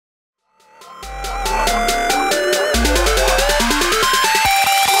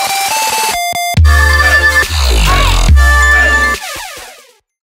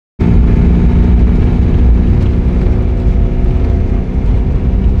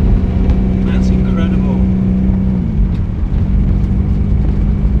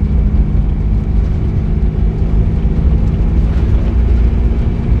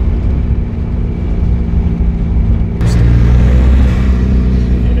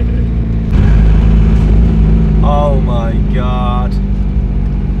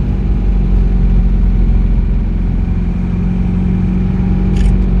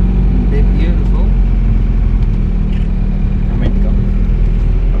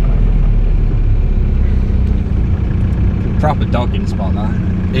proper dogging spot, that.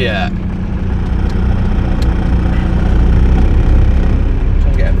 Yeah. Try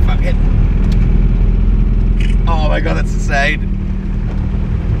and get him fucking. Oh my god, that's insane.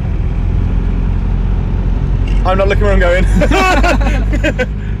 I'm not looking where I'm going.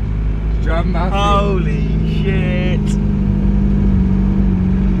 Holy shit.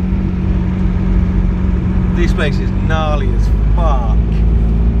 This place is gnarly as fuck.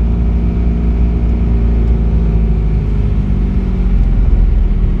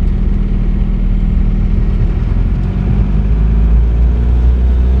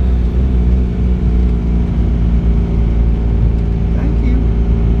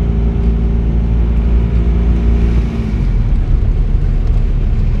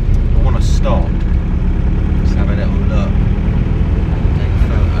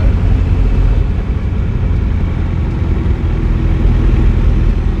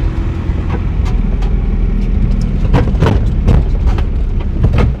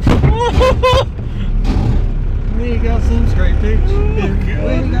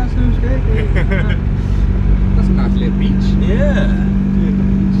 That's a nice little beach. Yeah.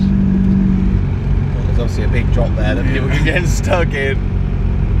 Well, there's obviously a big drop there that people can get stuck in.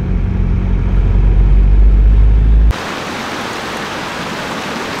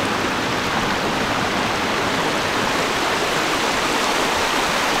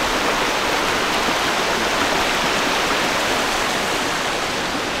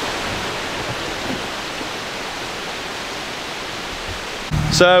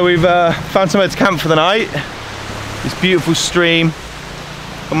 So we've found somewhere to camp for the night. This beautiful stream,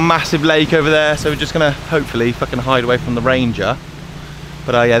 a massive lake over there. So we're just gonna hopefully fucking hide away from the ranger.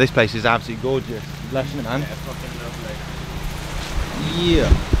 But yeah, this place is absolutely gorgeous. Lush, isn't it, man? Yeah, fucking lovely. Yeah.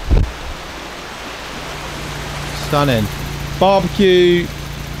 Stunning. Barbecue.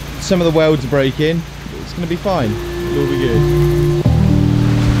 Some of the welds are breaking. It's gonna be fine. It'll all be good.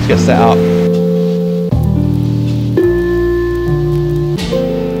 Let's get set up.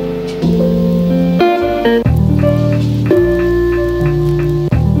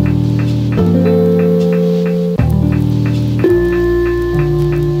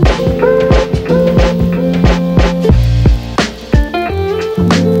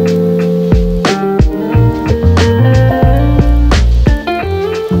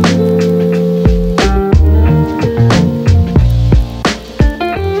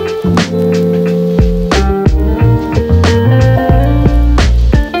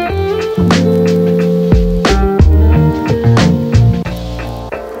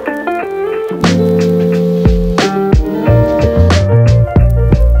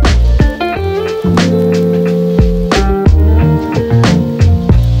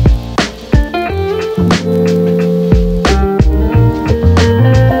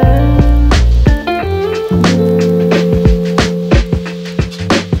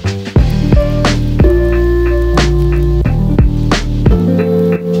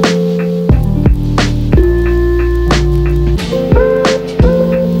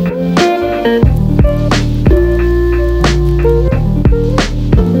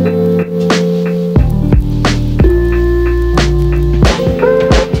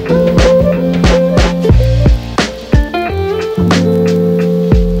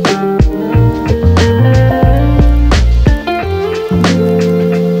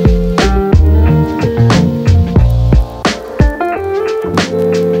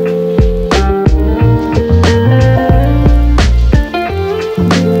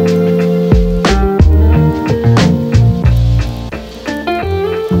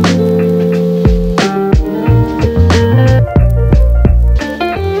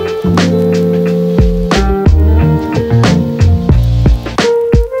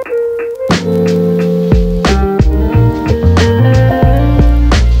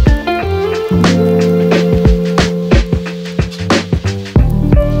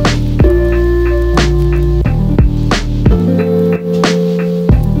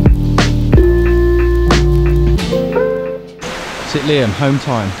 Liam, home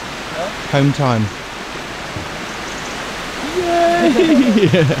time. Huh? Home time. Yay!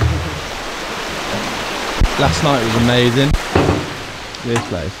 Yeah. Last night was amazing. This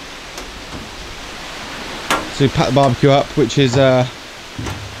place. So we packed the barbecue up, which is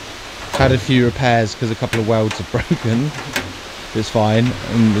had a few repairs because a couple of welds are broken. It's fine.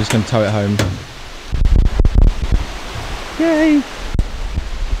 I'm just going to tow it home. Yay!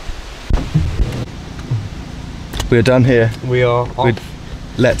 We're done here. We are off.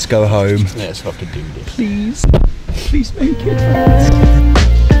 Let's go home. Let's fucking do this. Please. Please make it.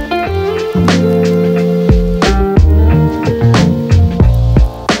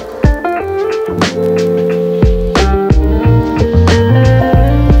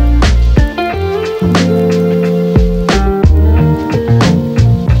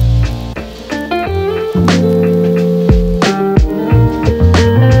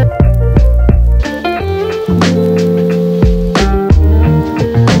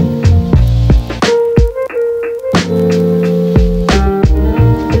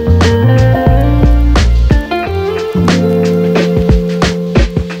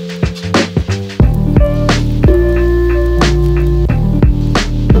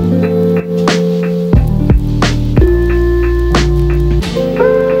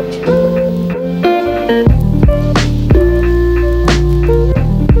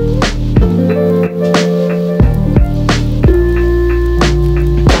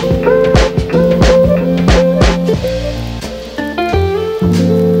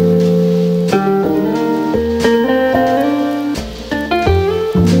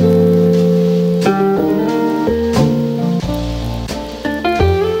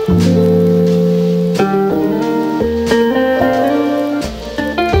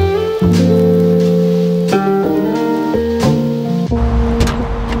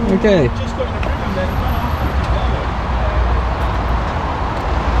 Okay. Just got in a ribbon then.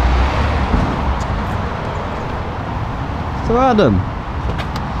 So Adam,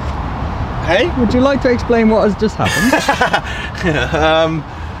 Hey? would you like to explain what has just happened?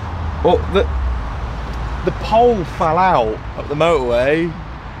 Well, the pole fell out up the motorway,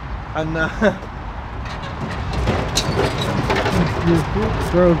 and It's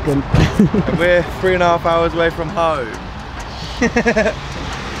broken. and we're 3.5 hours away from home.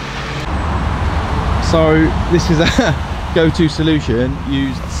 So this is a go-to solution.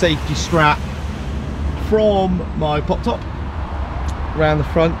 Used safety strap from my pop top around the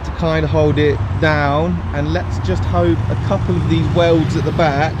front to kind of hold it down, and let's just hope a couple of these welds at the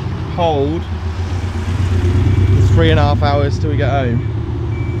back hold the 3.5 hours till we get home.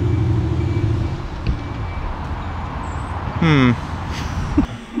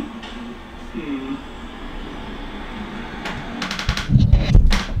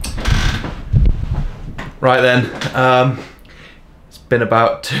 Right then, it's been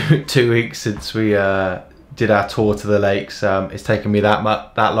about two weeks since we did our tour to the lakes. It's taken me that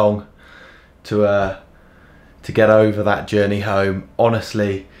long to get over that journey home.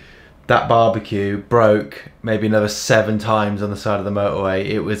 Honestly, that barbecue broke maybe another 7 times on the side of the motorway.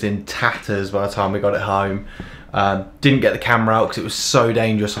 It was in tatters by the time we got it home. Didn't get the camera out because it was so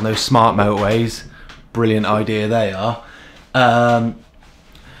dangerous on those smart motorways. Brilliant idea they are.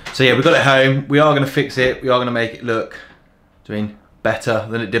 So yeah, we got it home. We are going to fix it. We are going to make it look better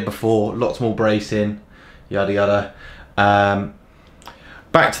than it did before. Lots more bracing, yada yada.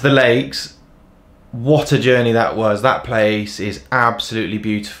 Back to the lakes. What a journey that was. That place is absolutely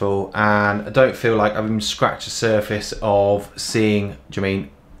beautiful, and I don't feel like I've even scratched the surface of seeing,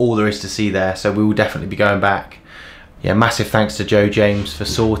 all there is to see there. So we will definitely be going back. Yeah, massive thanks to Joe James for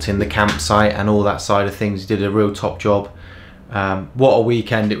sorting the campsite and all that side of things. He did a real top job. What a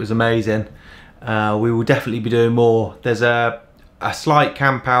weekend, it was amazing. We will definitely be doing more. There's a slight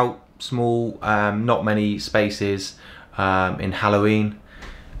camp out, small, not many spaces in Halloween,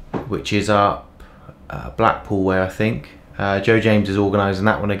 which is up Blackpool way, I think. Joe James is organising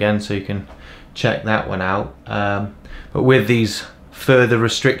that one again, so you can check that one out. But with these further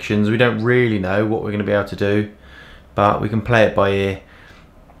restrictions, we don't really know what we're going to be able to do, but we can play it by ear.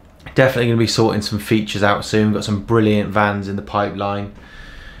 Definitely going to be sorting some features out soon. We've got some brilliant vans in the pipeline.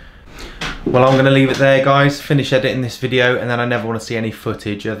 Well, I'm going to leave it there, guys. Finish editing this video, and then I never want to see any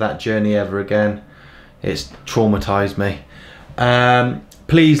footage of that journey ever again. It's traumatized me.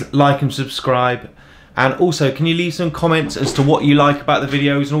 Please like and subscribe. And also, can you leave some comments as to what you like about the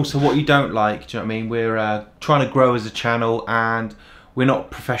videos and also what you don't like? Do you know what I mean? We're trying to grow as a channel, and we're not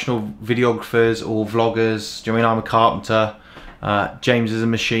professional videographers or vloggers. Do you know what I mean? I'm a carpenter. James is a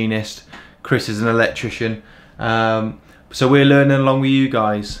machinist, Chris is an electrician, so we're learning along with you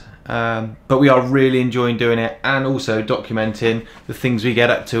guys, but we are really enjoying doing it and also documenting the things we get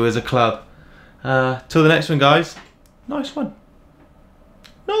up to as a club. Till the next one, guys. Nice one.